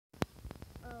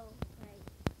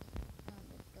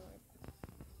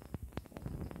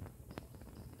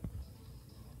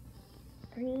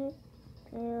3,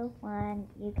 2, 1,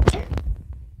 you can.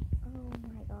 Oh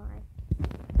my god.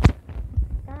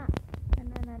 Stop.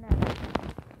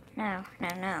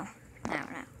 No.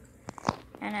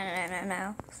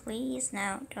 No. Please,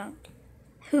 no, don't.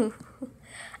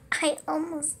 I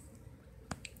almost.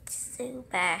 So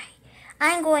bad.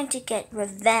 I'm going to get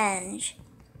revenge.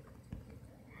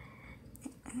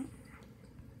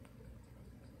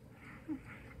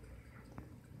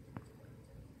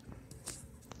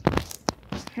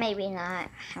 Maybe not.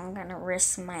 I'm gonna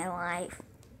risk my life.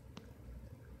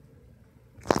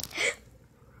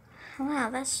 Wow,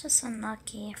 that's just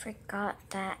unlucky. I forgot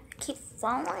that. I keep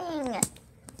falling. At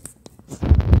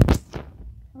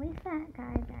least that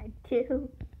guy died too.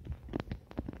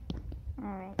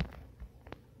 Alright.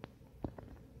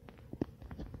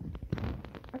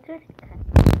 Let's just cut.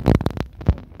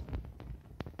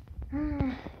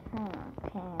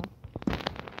 Okay.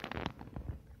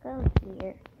 Go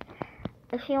here.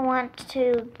 If you want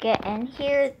to get in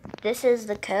here, this is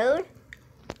the code.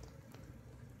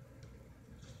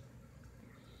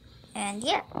 And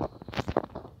yeah.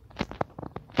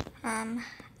 Oh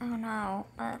no.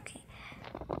 Okay.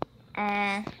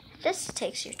 And this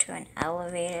takes you to an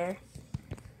elevator.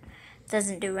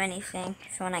 Doesn't do anything.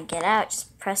 If you want to get out,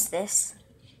 just press this.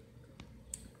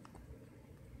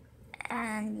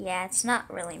 And yeah, it's not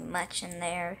really much in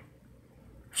there.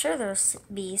 I'm sure there'll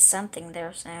be something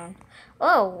there soon.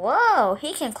 Oh, whoa!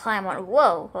 He can climb on.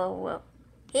 Whoa.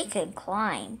 He can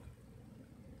climb.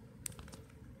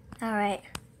 Alright.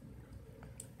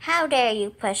 How dare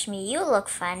you push me? You look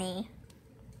funny.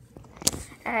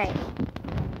 Alright.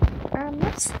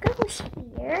 Let's go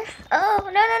here. Oh,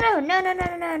 no.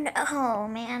 Oh,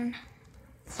 man.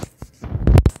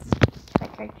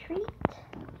 Trick or treat.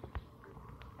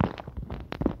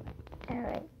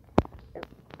 Alright.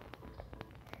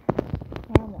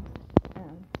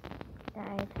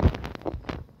 Died.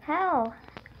 How?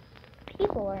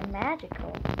 People are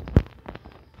magical.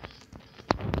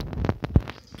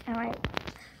 Alright.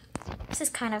 This is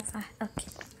kind of, okay.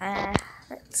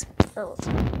 Let's go.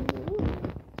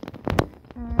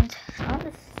 And on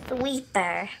the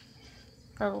sweeper.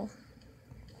 Oh,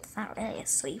 it's not really a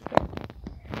sweeper.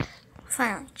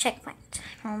 Finally, checkpoint.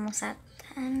 Almost at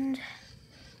the end.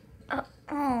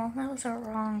 Oh, that was a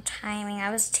wrong timing. I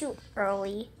was too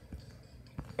early.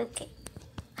 Okay.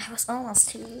 I was almost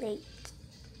too late.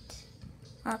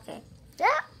 Okay.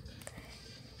 Yeah.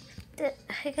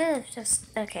 I could have just,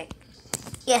 okay.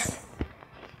 Yes.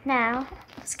 Now,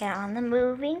 let's get on the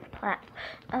moving platform.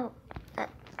 Oh,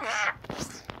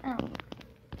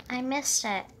 I missed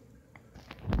it.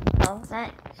 Oh,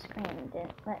 that screen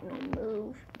didn't let me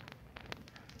move.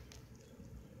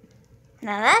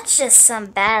 Now that's just some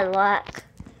bad luck.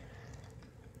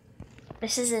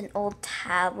 This is an old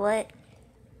tablet.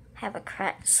 I have a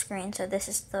cracked screen, so this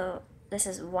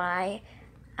is why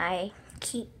I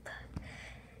keep.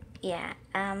 Yeah.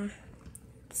 Oh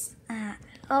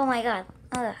my god.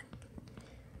 Ugh.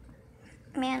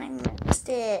 Man, I missed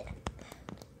it.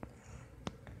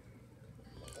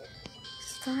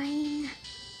 It's fine.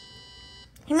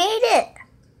 He made it.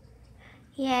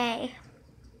 Yay.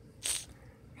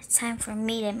 It's time for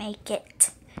me to make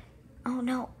it. Oh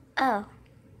no. Oh.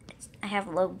 I have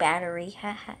low battery.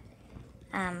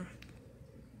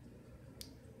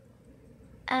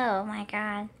 Oh my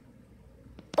god.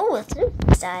 Oh, it's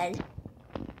suicide.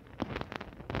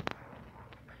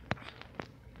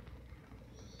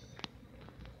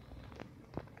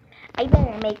 I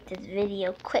better make this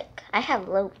video quick. I have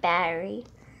low battery.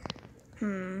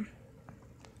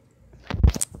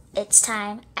 It's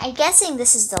time. I'm guessing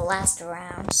this is the last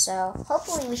round, so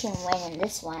hopefully we can win in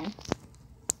this one.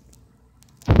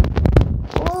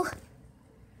 Ooh.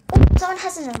 Oh, someone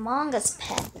has an Among Us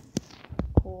pet.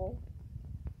 Cool.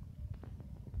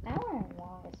 I want an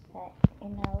Among Us pet, you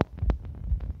know.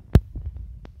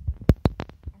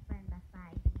 I find the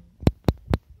 5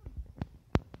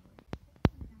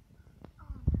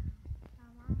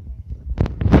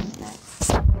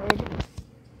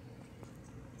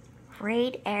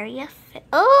 Raid area.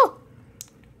 Oh!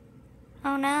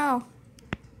 Oh no.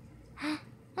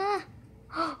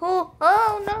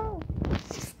 Oh no.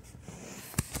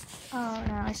 Oh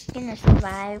no, it's gonna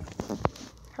survive.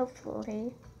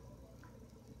 Hopefully.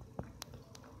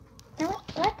 You know what?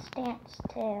 Let's dance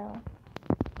too.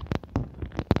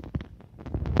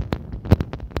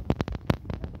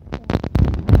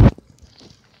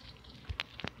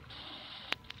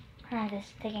 Oh, this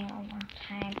is taking a long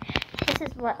time. This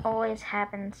is what always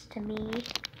happens to me.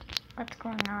 What's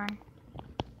going on?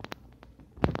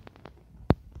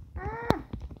 Ah!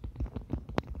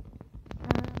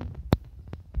 Can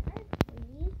I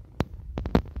please?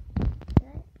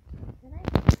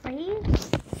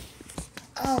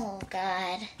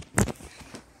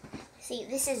 See,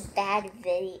 this is bad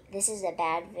video. This is a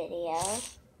bad video.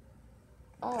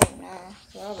 Oh no,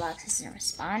 Roblox isn't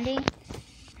responding.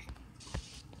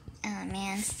 Oh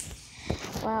man.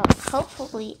 Well,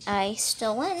 hopefully I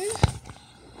still win.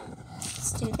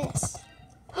 Let's do this.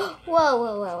 Whoa,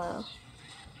 whoa, whoa, whoa.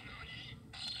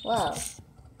 Whoa.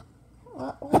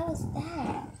 What was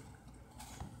that?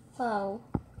 Whoa.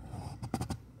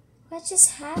 What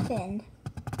just happened?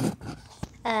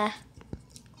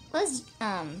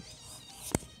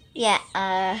 Yeah,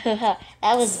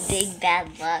 that was big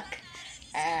bad luck.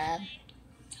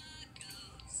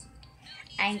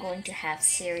 I'm going to have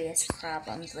serious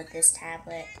problems with this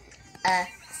tablet.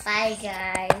 Bye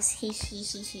guys.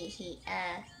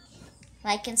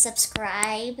 Like and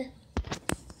subscribe.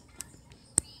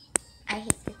 I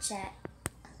hate the chat.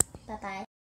 Bye bye.